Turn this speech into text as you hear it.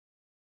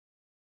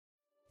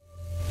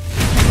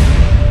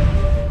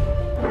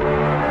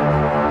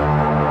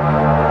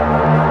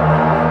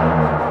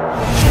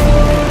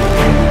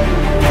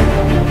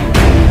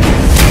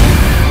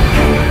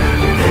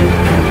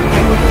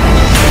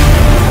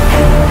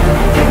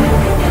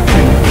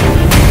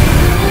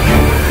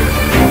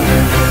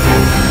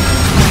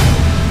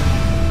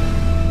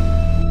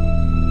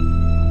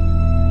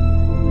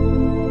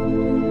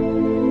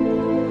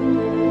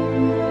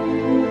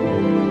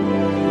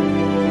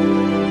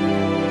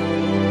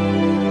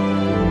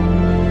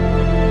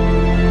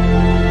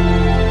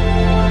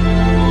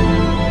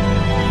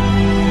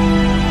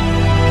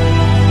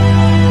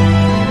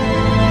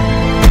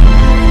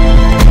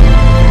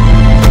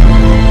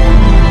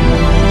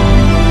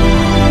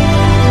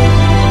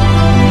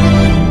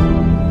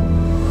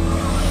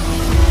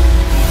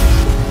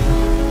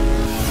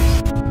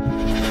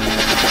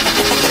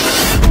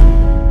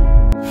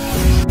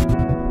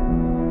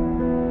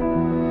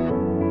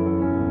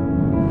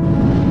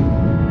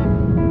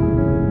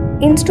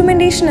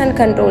Instrumentation and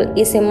control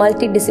is a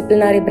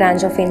multidisciplinary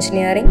branch of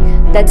engineering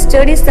that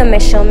studies the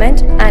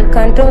measurement and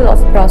control of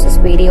process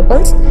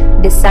variables,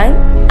 design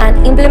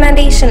and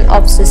implementation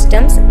of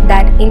systems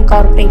that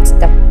incorporates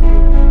them.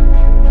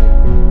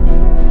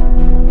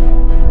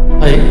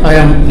 Hi, I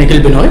am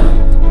Vinay,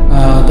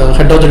 the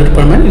head of the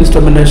Department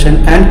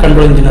Instrumentation and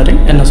Control Engineering,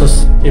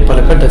 NSS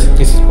Palakkad,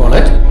 this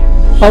college.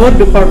 Our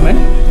department,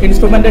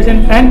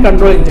 Instrumentation and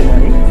Control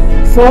Engineering,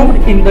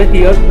 formed in the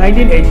year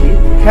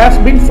 1980, has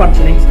been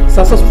functioning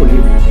successfully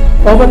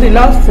over the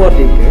last 4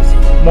 decades,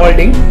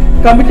 molding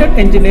committed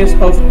engineers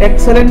of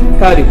excellent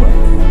caliber.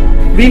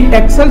 We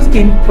excel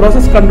in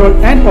process control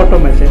and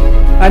automation,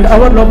 and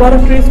our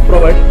laboratories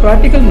provide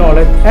practical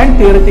knowledge and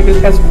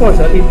theoretical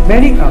exposure in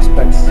many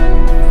aspects.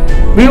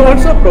 We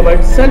also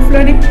provide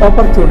self-learning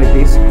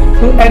opportunities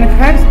to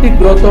enhance the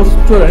growth of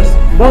students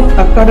both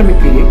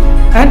academically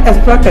and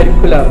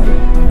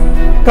extracurricularly.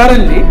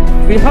 Currently,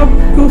 we have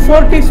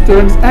 240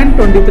 students and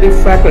 23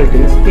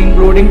 faculties,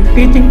 including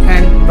teaching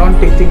and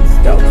non-teaching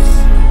staffs.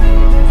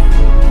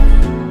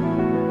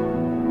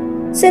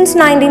 Since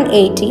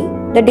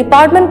 1980, the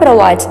department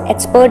provides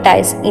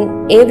expertise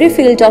in every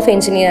field of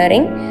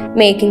engineering,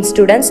 making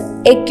students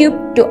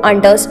equipped to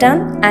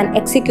understand and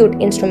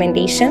execute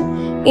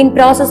instrumentation in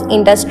process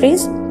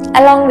industries,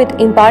 along with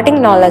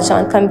imparting knowledge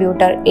on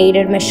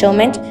computer-aided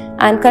measurement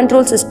and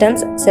control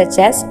systems such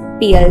as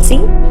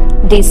PLC,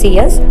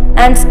 DCS,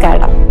 and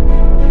SCADA.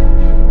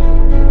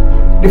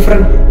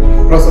 Different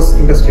process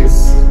industries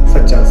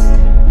such as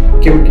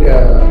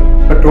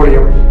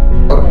petroleum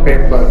or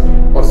paper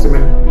or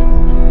cement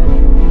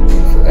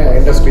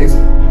industries,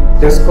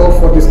 the scope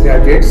for these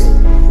graduates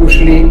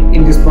usually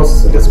in these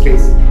process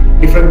industries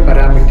different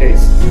parameters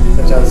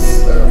such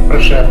as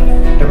pressure,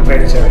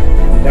 temperature,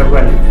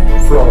 level,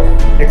 flow,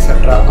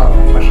 etc.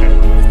 are measured.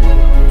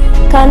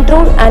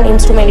 Control and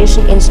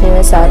instrumentation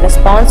engineers are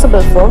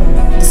responsible for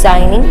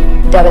designing,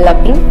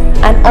 developing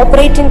and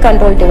operating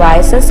control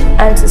devices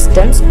and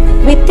systems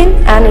within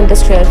an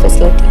industrial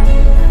facility.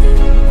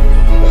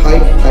 Hi,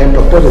 I am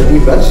Dr.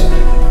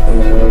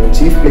 Raj,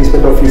 Chief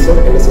Placement Officer,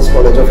 NSS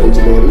College of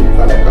Engineering,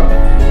 Palakkad,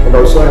 and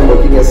also I am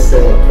working as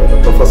a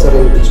professor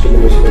in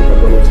Instrumentation and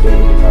Control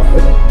Engineering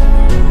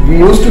Department. We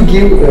used to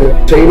give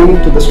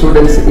training to the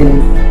students in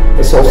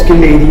the soft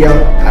skill area,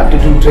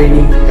 aptitude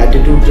training,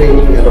 attitude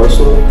training, and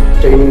also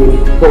training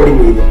in coding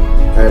area.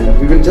 And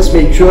we will just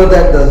make sure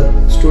that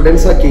the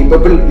students are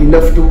capable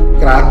enough to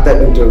crack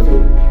the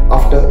interview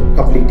after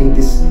completing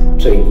this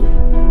training.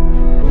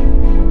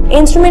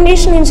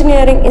 Instrumentation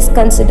engineering is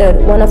considered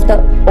one of the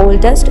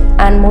oldest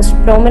and most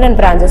prominent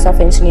branches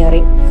of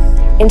engineering.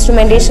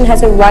 Instrumentation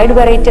has a wide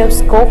variety of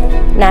scope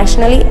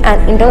nationally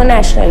and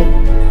internationally.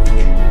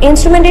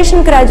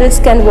 Instrumentation graduates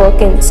can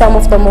work in some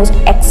of the most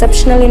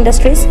exceptional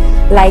industries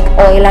like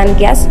oil and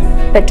gas,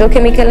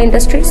 petrochemical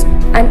industries,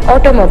 and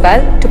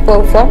automobile to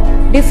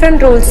perform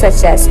different roles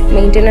such as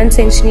maintenance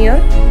engineer,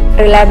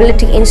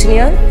 reliability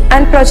engineer,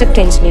 and project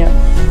engineer.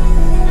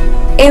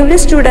 Every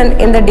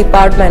student in the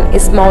department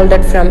is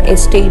molded from a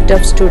state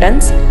of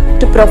students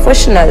to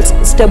professionals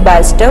step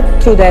by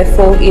step through their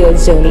 4-year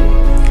journey.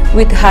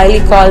 With highly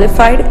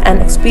qualified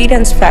and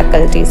experienced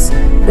faculties,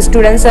 the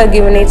students are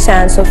given a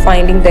chance of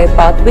finding their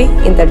pathway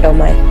in the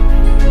domain.